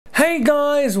Hey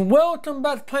guys, welcome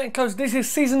back to Planet Coaster. This is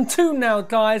season 2 now,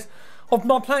 guys, of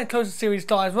my Planet Coaster series,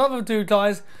 guys. Whatever I do,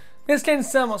 guys, let's get into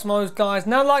so much more, guys.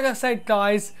 Now, like I said,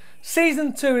 guys,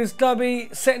 season 2 is gonna be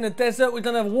set in the desert. We're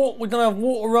gonna have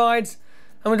water rides,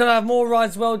 and we're gonna have more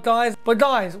rides as well, guys. But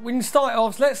guys, we can start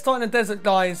off. So let's start in the desert,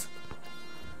 guys.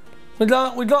 I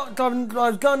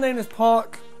was gonna name this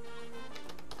park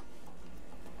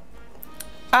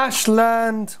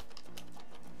Ashland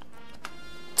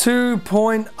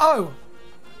 2.0.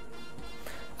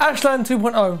 Ashland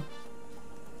 2.0.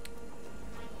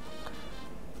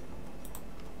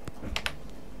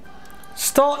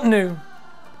 Start new.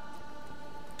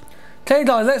 Okay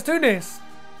guys, let's do this.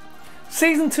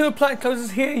 Season 2 of Planet Coaster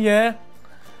is here, yeah.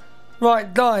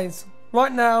 Right guys,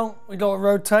 right now we got to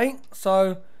rotate.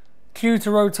 So Q to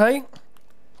rotate.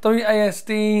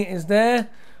 WASD is there.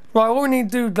 Right, what we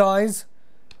need to do, guys,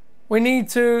 we need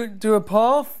to do a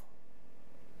path.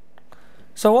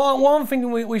 So what I'm thinking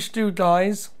we should do,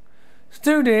 guys, let's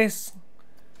do this.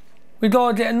 We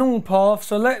gotta get a normal path,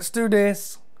 so let's do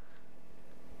this.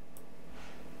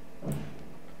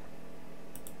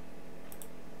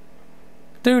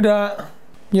 Do that.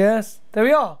 Yes, there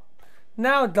we are.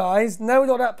 Now guys, now we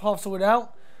got that path sorted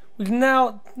out, we can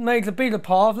now make a bigger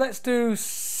path. Let's do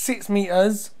 6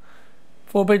 meters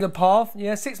for a bigger path.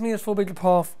 Yeah, 6 meters for a bigger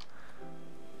path.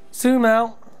 Zoom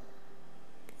out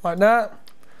like that.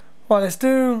 Right, let's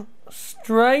do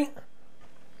straight.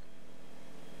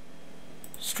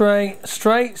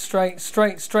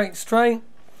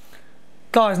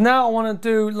 Guys, now I want to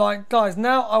do like,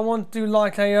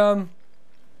 a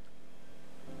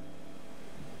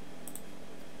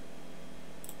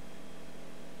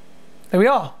there we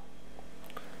are.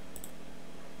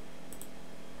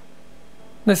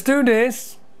 Let's do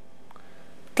this.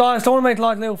 Guys, I want to make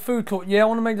like a little food court. Yeah, I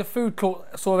want to make the food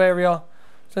court sort of area.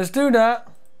 So let's do that.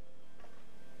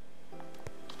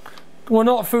 Well,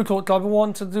 not a food court, guys. We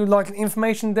want to do like an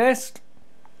information desk.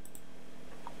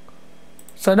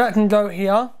 So that can go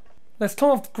here. Let's turn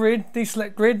off the grid,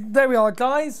 deselect grid. There we are,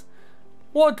 guys.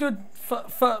 What a good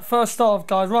first start,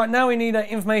 guys. Right now we need an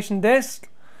information desk.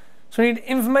 So we need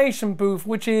information booth,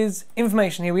 which is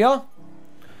information. Here we are.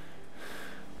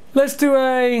 Let's do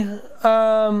a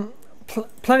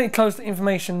Planet Coaster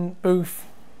information booth.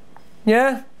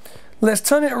 Yeah. Let's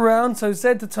turn it around. So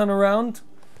Z to turn around.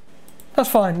 That's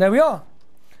fine, there we are.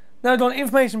 Now we've got an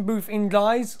information booth in,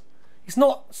 guys. It's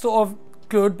not sort of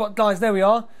good, but guys, there we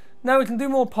are. Now we can do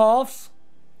more paths.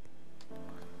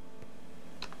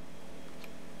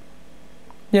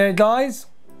 Yeah, guys.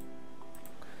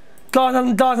 Now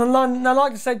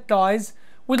like I said, guys,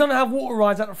 we're gonna have water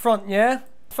rides at the front, yeah?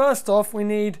 First off, we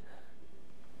need,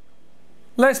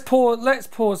 let's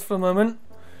pause for a moment.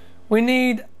 We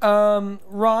need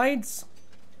rides.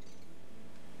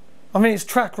 I mean, it's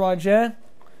track rides, yeah?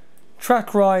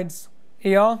 Track rides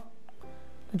here.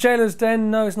 The Jailer's Den,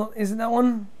 no, it's not, is it that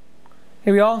one?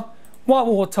 Here we are.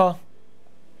 Whitewater.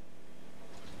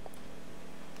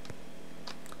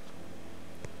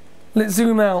 Let's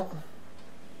zoom out.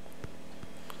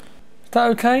 Is that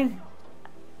okay?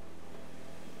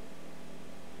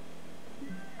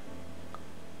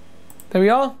 There we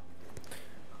are.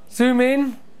 Zoom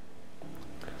in.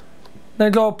 Now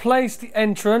gotta place the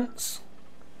entrance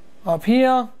up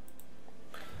here,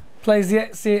 place the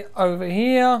exit over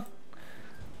here.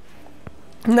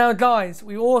 Now guys, this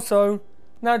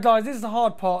is the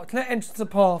hard part. Connect entrance to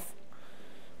path.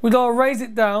 We gotta raise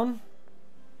it down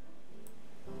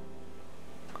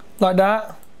like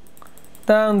that,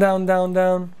 down,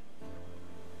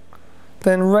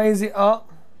 then raise it up.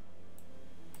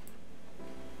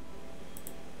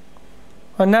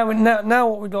 And now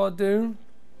what we gotta do,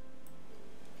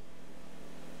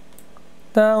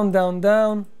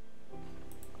 down,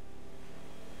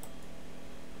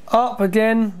 up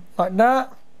again like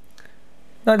that.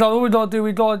 Now all we gotta do,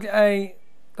 we gotta get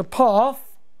the path.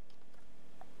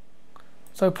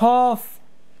 So path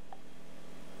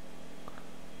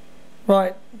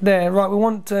right there. Right, we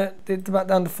want to get back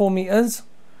down to 4 meters.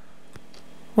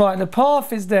 Right, the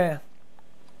path is there.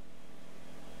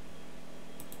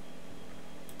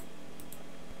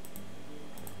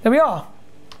 There we are.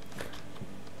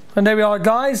 And there we are,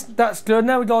 guys. That's good.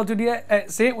 Now we gotta do the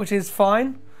exit, which is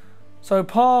fine. So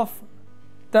path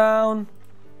down.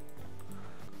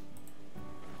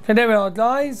 Okay, there we are,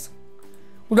 guys.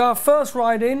 We got our first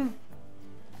ride in.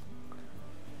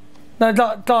 Now,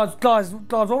 guys,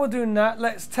 while we're doing that,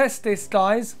 let's test this,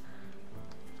 guys.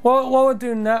 While we're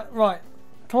doing that, right,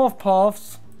 come off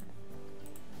paths.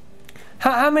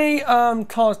 How many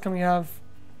cars can we have?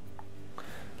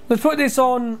 Let's put this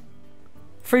on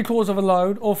 3/4 of a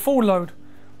load or full load.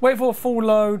 Wait for a full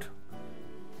load.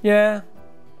 Yeah.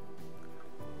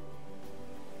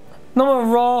 Number of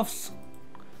rafts.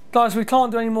 Guys, we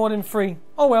can't do any more than 3.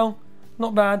 Oh well,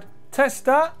 not bad. Test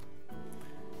that.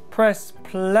 Press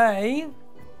play.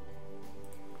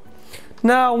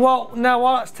 Now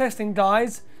while that's testing,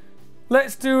 guys,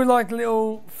 let's do like a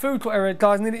little food court area,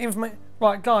 guys. Need the information.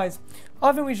 Right, guys,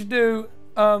 I think we should do,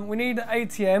 we need an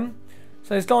ATM.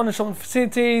 So let's go on the shopping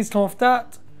facilities, turn off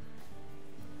that.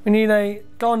 We need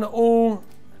go on to all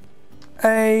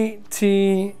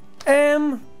ATM.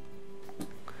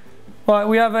 Right,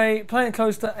 we have a Planet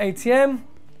Coaster ATM.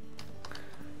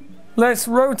 Let's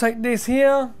rotate this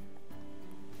here.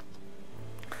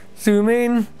 Zoom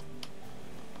in.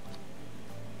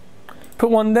 Put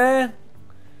one there.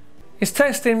 It's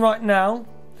testing right now.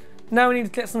 Now we need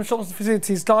to get some shops and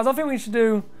facilities. Guys, I think we should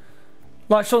do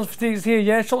like shops and facilities here,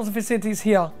 yeah? Shops and facilities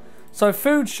here. So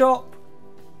food shop.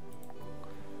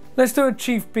 Let's do a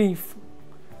Chief Beef.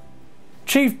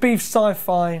 Chief Beef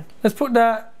Sci-Fi. Let's put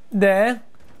that there.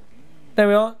 There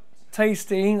we are.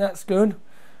 Tasty, that's good.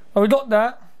 Oh, we got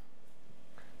that.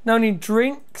 Now we need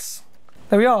drinks.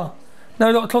 There we are. Now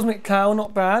we got a Cosmic Cow,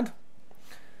 not bad.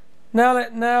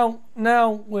 Right now,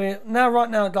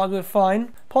 guys, we're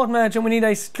fine. Park manager, we need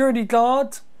a security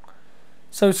guard.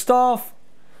 So staff.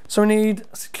 So we need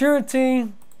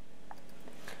security.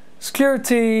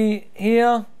 Security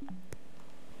here.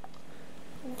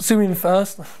 Zoom in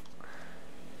first.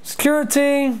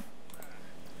 Security.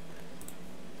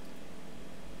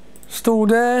 Stall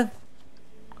there.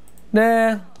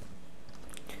 There.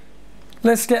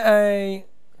 Let's get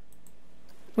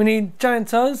we need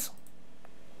janitors.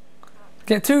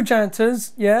 Get 2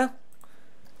 janitors, yeah.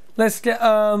 Let's get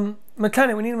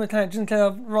mechanic. We need a mechanic just in case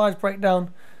our rides break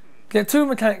down. Get 2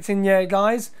 mechanics in, yeah,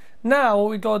 guys. Now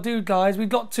what we've got to do, guys, we've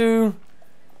got to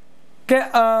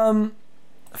get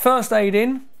first aid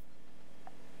in.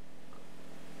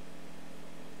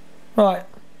 Right.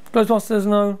 Ghostbusters,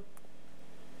 no.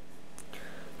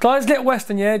 Guys, get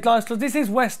Western, yeah, guys, because this is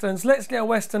Western, so let's get a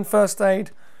Western first aid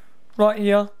right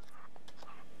here.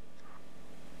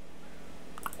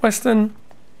 Western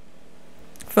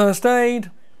first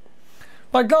aid.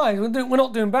 Right, guys, we're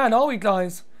not doing bad, are we,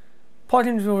 guys?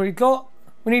 Parking we've already got.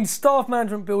 We need staff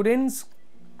management buildings.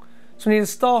 So we need a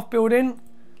staff building.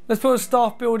 Let's put a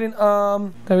staff building.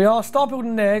 There we are. Staff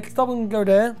building there. Staff building go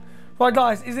there. Right,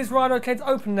 guys, is this ride okay to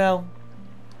open now?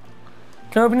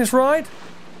 Can I open this ride?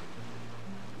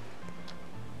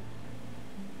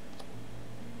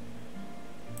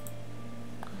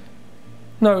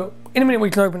 No, in a minute we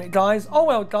can open it, guys. Oh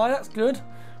well, guys, that's good.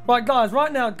 Right, guys,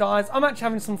 right now, guys, I'm actually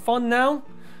having some fun now.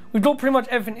 We've got pretty much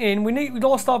everything in. We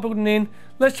got our staff building in.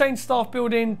 Let's change staff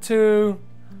building to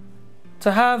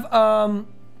have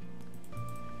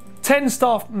 10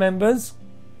 staff members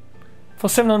for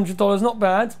 $700. Not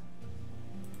bad.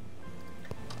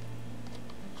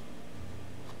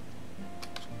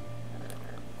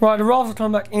 Right, the rafts are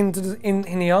coming back into in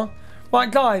here.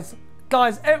 Right, guys,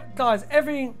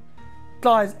 every.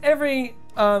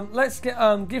 Let's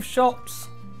get gift shops.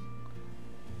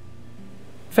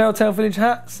 Fairytale Village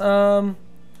hats. Town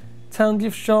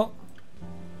gift shop.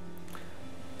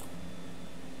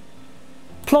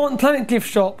 Planet gift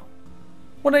shop.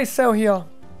 What do they sell here?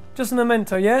 Just a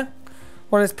memento, yeah?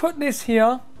 Well, let's put this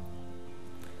here.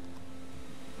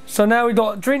 So now we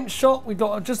got a drink shop. We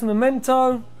got just a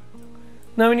memento.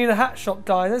 Now we need a hat shop,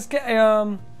 guys. Let's get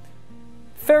a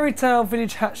Fairytale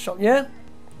Village hat shop, yeah?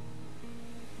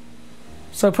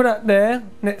 So put that there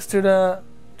next to the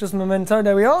just memento.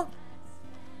 There we are.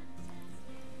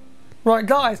 Right,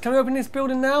 guys, can we open this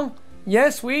building now?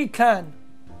 Yes, we can.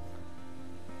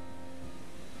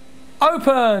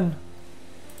 Open.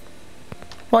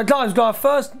 Right, guys, we've got our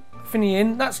first thingy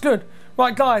in. That's good.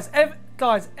 Right, guys,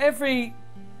 every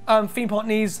theme park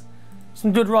needs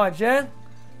some good rides, yeah?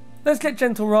 Let's get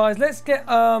gentle rides. Let's get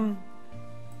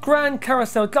grand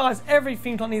carousel, guys. Every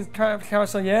theme park needs a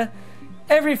carousel, yeah?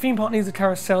 Every theme park needs a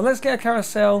carousel. Let's get a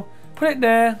carousel. Put it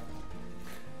there.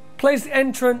 Place the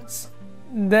entrance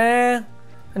there.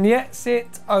 And the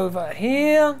exit over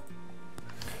here.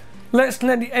 Let's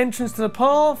connect the entrance to the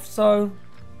path. So,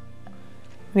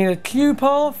 we need a queue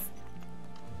path.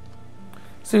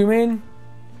 Zoom in.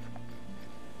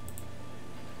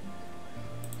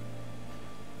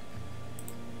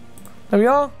 There we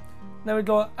are. Now we've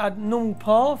got to add normal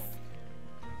path.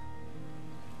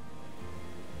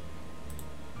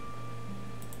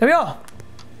 There we are.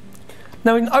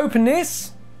 Now we can open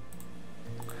this.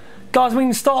 Guys, we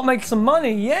can start making some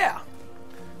money, yeah.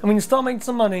 And we can start making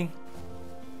some money.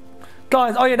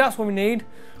 Guys, oh yeah, that's what we need.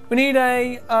 We need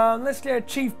a, let's get a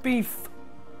Chief Beef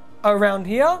around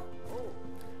here.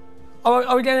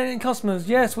 Are we getting any customers?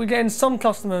 Yes, we're getting some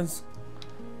customers.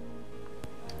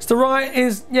 So the right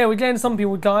is, yeah, we're getting some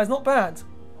people, guys. Not bad.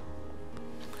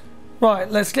 Right,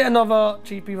 let's get another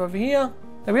GP over here.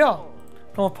 There we are.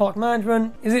 North Park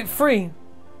Management. Is it free?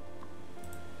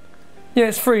 Yeah,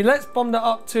 it's free. Let's bomb that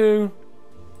up to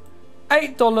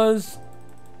 $8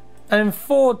 and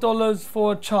 $4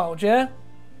 for a child, yeah?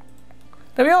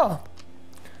 There we are.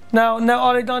 Now,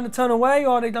 are they going to turn away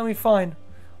or are they going to be fine?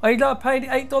 Are you going to pay the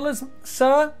 $8,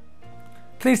 sir?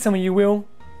 Please tell me you will.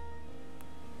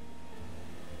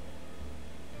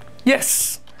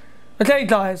 Yes. Okay,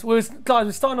 guys. We're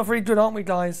starting off really good, aren't we,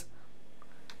 guys?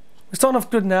 We're starting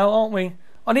off good now, aren't we?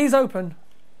 Are these open?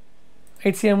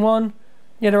 ATM 1.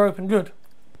 Yeah, they're open. Good.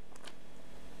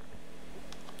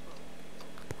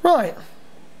 Right.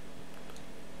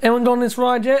 Anyone gone on this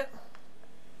ride yet?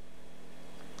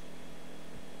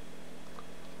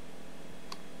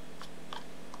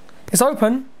 It's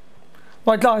open.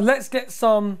 Right, guys, let's get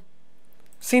some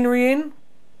scenery in.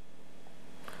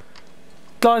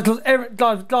 Guys,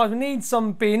 we need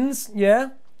some bins,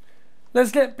 yeah?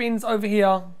 Let's get bins over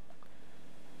here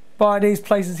by these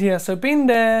places here. So bin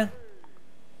there.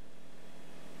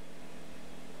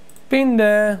 Bin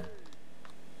there.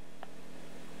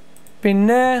 Bin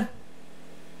there.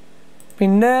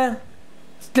 Bin there.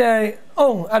 Let's get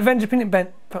oh, adventure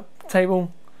picnic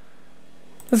table.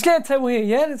 Let's get a table here,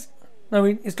 yeah? No,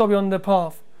 it's got to be on the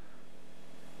path.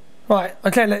 Right,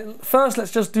 okay, first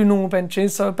let's just do normal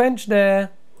benches. So a bench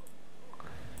there,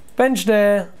 bin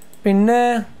there, bin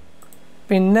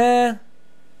there,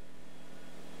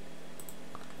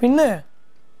 bin there.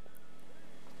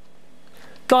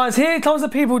 Guys, here comes the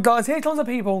people, guys, here comes the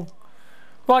people.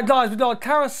 Right, guys, we've got a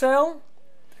carousel.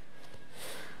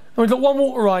 And we've got one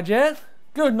water ride, yeah?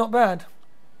 Good, not bad.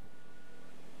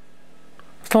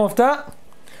 Let's come off that.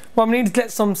 Right, we need to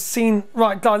get some scene.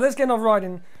 Right, guys, let's get another ride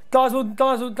in. Guys, we'll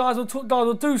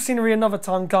do scenery another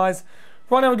time, guys.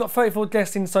 Right now we've got 34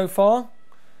 guests in so far.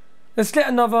 Let's get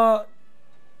another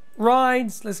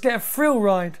rides. Let's get a thrill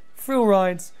ride. Thrill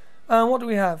rides. What do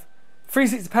we have?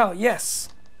 360 power. Yes.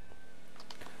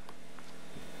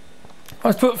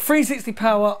 Let's put 360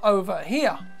 power over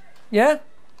here. Yeah.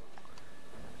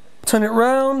 Turn it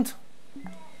round.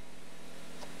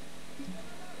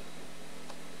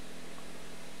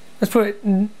 Let's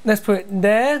put it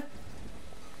there.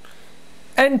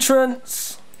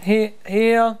 Entrance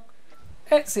here.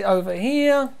 Exit over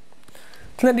here.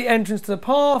 Connect the entrance to the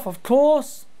path, of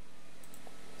course.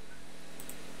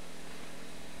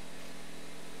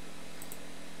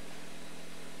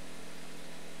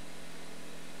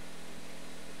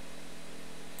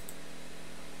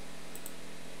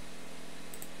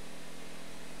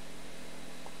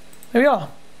 There we are.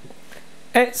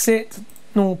 Exit,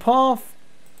 normal path.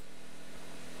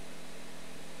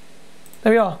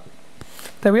 There we are.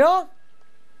 There we are.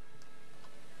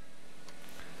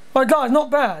 Right, guys,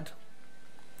 not bad.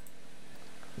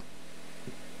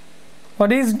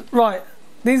 Right,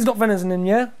 these got venison in,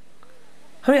 yeah?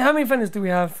 How many vendors do we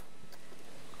have?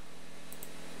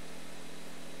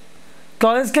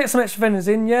 Guys, let's get some extra vendors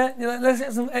in, yeah? Let's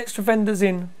get some extra vendors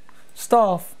in.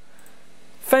 Staff.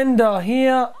 Vendor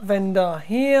here, vendor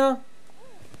here.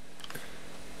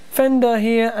 Vendor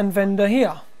here and vendor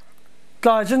here.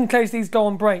 Guys, just in case these go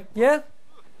on break, yeah?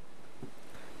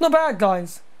 Not bad,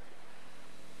 guys.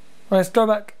 Right, let's go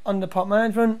back under park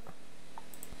management.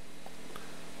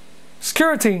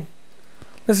 Security.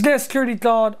 Let's get a security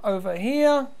guard over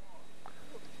here.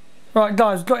 Right,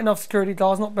 guys, we've got enough security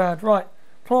guards, not bad. Right,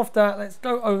 come off that, let's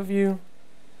go overview.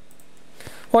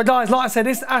 Right, guys, like I said,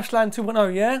 this is Ashland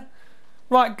 2.0, yeah?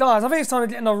 Right, guys, I think it's time to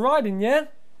get another ride in, yeah?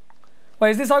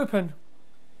 Wait, is this open?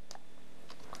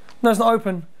 No, it's not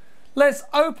open. Let's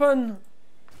open.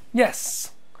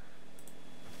 Yes.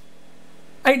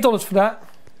 $8 for that.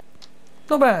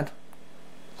 Not bad.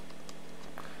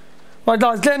 Right,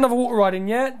 guys, get another water ride in,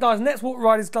 yeah? Guys, next water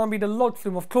ride is going to be the log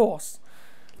flume, of course.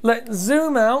 Let's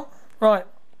zoom out. Right.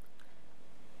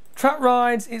 Track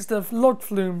rides, it's the log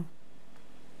flume.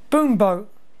 Boom boat.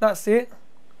 That's it.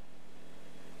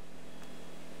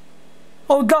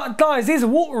 Oh, guys, these are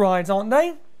water rides, aren't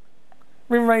they?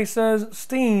 Rim racers,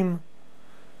 steam.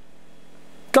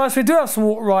 Guys, we do have some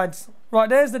water rides. Right,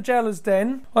 there's the Jailer's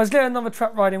Den. Let's get another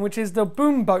track ride in, which is the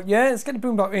boom boat, yeah? Let's get the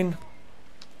boom boat in.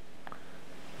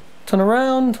 Turn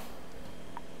around.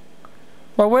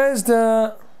 Right, where's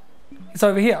the... It's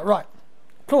over here, right.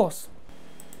 Of course.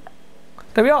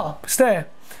 There we are, it's there.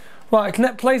 Right,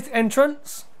 place the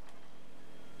entrance.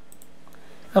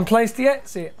 And place the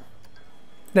exit.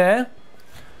 There.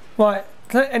 Right,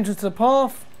 connect entrance to the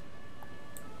path.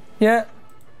 Yeah.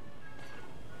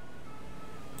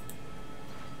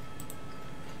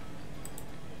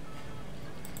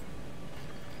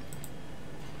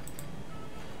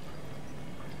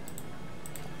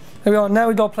 There we are. Now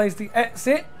we got to place the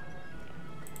exit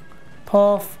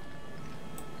path.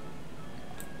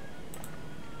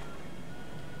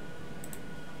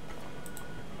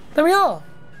 There we are.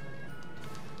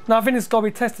 Now I think it's got to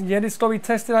be tested. Yeah, this got to be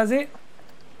tested as it.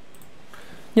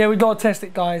 Yeah, we got to test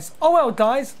it, guys. Oh well,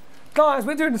 guys. Guys,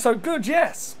 we're doing so good.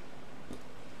 Yes.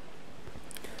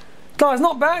 Guys,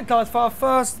 not bad, guys, for our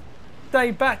first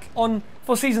day back on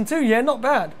for season 2. Yeah, not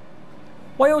bad.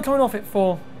 What are you all coming off it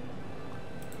for?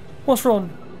 What's wrong?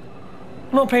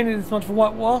 I'm not paying this much for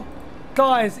white water.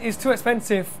 Guys, it's too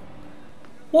expensive.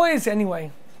 What is it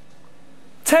anyway?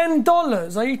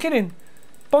 $10? Are you kidding?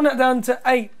 Bomb that down to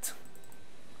 8.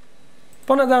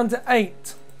 Bomb that down to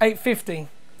 8. 8.50.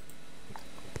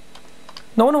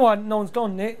 No wonder why no one's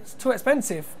gone it. It's too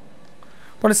expensive.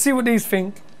 But let's see what these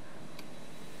think.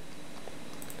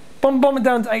 Bomb it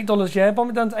down to $8, yeah? Bomb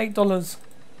it down to $8.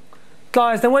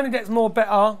 Guys, then when it gets more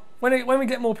better, when we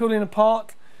get more people in the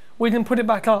park, we can put it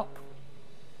back up.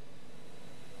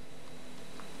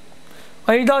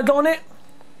 Are you guys on it?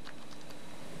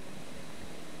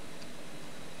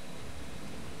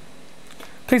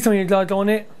 Please tell me you guys on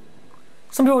it.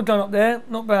 Some people are going up there,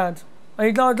 not bad. Are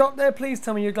you guys up there? Please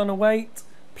tell me you're gonna wait.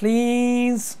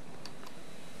 Please.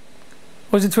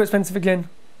 Or is it too expensive again?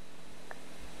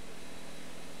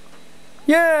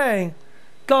 Yay!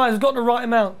 Guys, we've got the right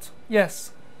amount.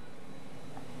 Yes.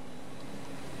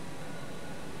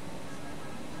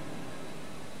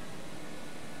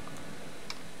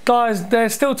 Guys, they're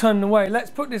still turning away. Let's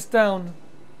put this down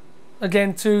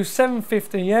again to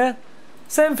 $7.50, yeah?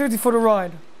 $7.50 for the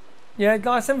ride. Yeah,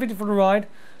 guys, $7.50 for the ride.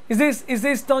 Is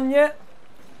this done yet?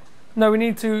 No, we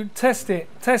need to test it.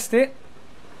 Test it.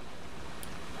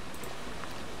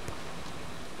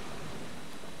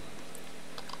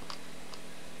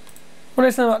 What do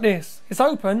they say about this? It's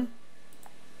open.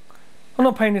 I'm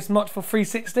not paying this much for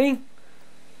 360.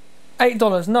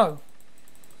 $8, no.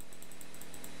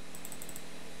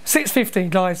 $6.50,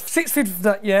 guys. $6.50 for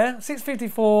that, yeah. $6.50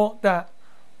 for that.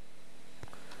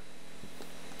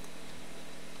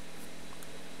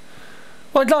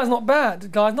 Well, guys, not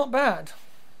bad. Guys, not bad.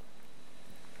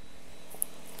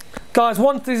 Guys,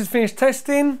 once this is finished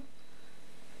testing,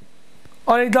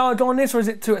 are you guys on this, or is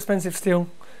it too expensive still?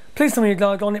 Please tell me you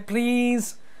guys on it,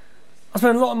 please. I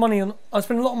spent a lot of money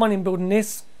on building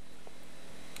this.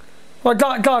 Right,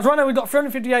 guys, right now we've got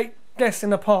 358 guests in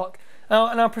the park,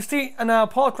 and our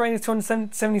park range is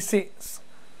 276.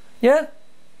 Yeah.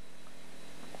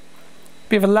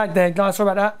 Bit of a lag there, guys. Sorry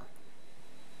about that.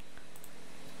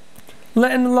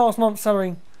 Let in the last month's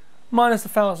salary minus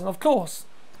 1,000, of course.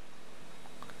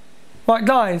 Right,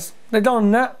 guys, they're done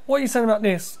on that. What are you saying about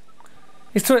this?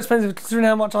 It's too expensive considering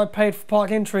how much I paid for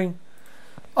park entry.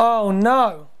 Oh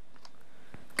no.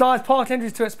 Guys, park entry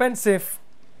is too expensive.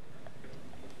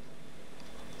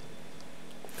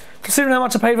 Considering how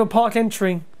much I paid for park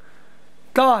entry.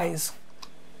 Guys,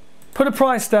 put the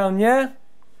price down, yeah?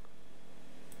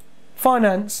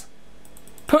 Finance.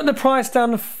 Put the price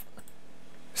down to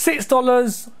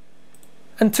 $6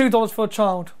 and $2 for a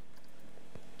child.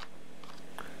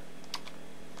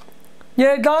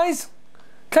 Yeah, guys?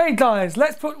 Okay, guys,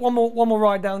 let's put one more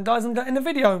ride down, guys, in the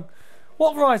video.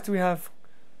 What rides do we have?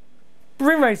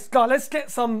 Rim race, guys. Let's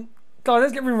get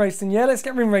rim racing. Yeah, let's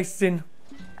get rim racing.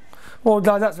 Well,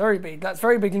 guys, that's very big. That's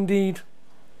very big indeed.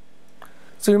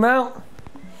 Zoom out.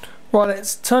 Right,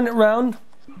 let's turn it round.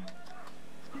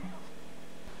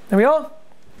 There we are.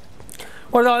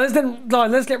 Well, guys,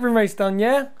 let's get rim race done.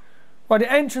 Yeah. Right, the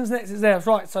entrance next is there.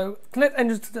 Right, so connect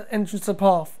entrance to the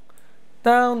path.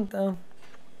 Down, down.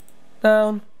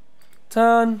 Down,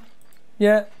 turn,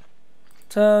 yeah,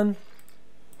 turn,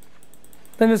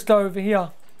 then just go over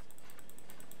here.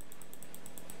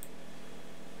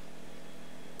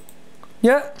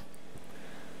 Yeah,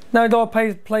 now I've got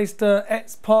to place the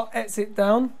exit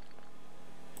down.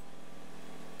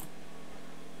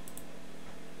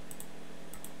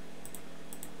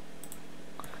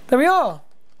 There we are.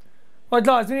 Right,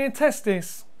 guys, we need to test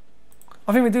this.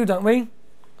 I think we do, don't we?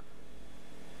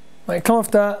 Wait, come off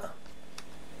that.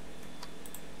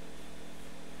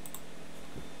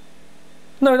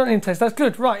 No, we don't need to test. That's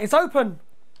good. Right, it's open.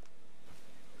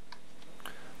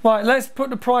 Right, let's put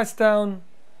the price down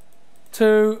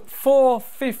to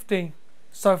 $4.50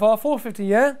 so far. $4.50,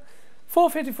 yeah?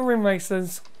 $4.50 for rim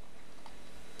racers.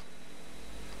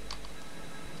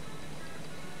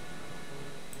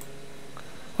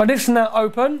 Right, this is now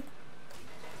open.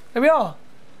 There we are.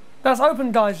 That's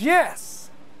open, guys. Yes.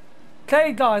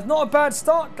 Okay, guys. Not a bad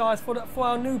start, guys, for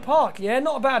our new park. Yeah,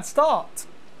 not a bad start.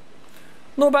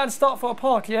 Not a bad start for a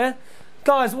park, yeah?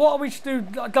 Guys, what we should do,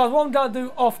 guys, what I'm going to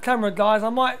do off camera, guys, I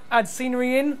might add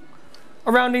scenery in.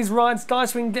 around these rides,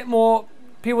 guys, so we can get more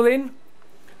people in.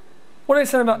 What are they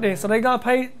saying about this? Are they going to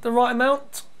pay the right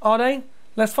amount? Are they?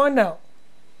 Let's find out.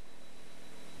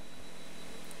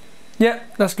 Yeah,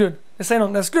 that's good. They're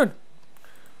saying that's good.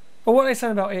 But what are they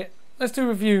saying about it? Let's do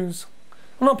reviews.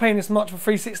 I'm not paying this much for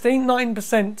 316,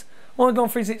 19%. I want to go on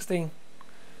 316.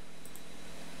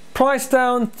 Price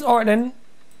down, alright then.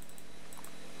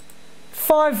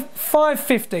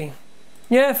 550.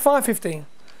 Yeah, 550.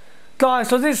 Guys,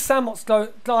 so this is sandbox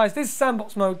guys, this is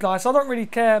sandbox mode, guys. So I don't really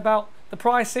care about the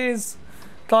prices.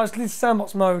 Guys, this is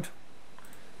sandbox mode.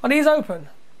 Are these open?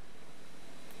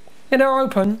 Yeah, they're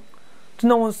open.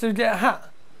 No one wants to get a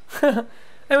hat.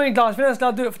 Anyway, guys, I think that's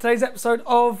going to do it for today's episode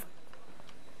of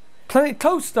Planet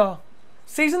Coaster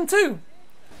Season 2.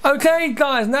 Okay,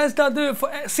 guys, now that's going to do it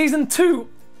for Season 2,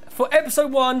 for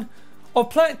Episode 1 of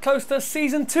Planet Coaster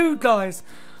Season 2, guys.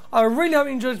 I really hope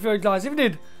you enjoyed this video, guys. If you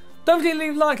did, don't forget to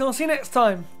leave a like, and I'll see you next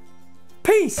time.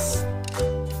 Peace!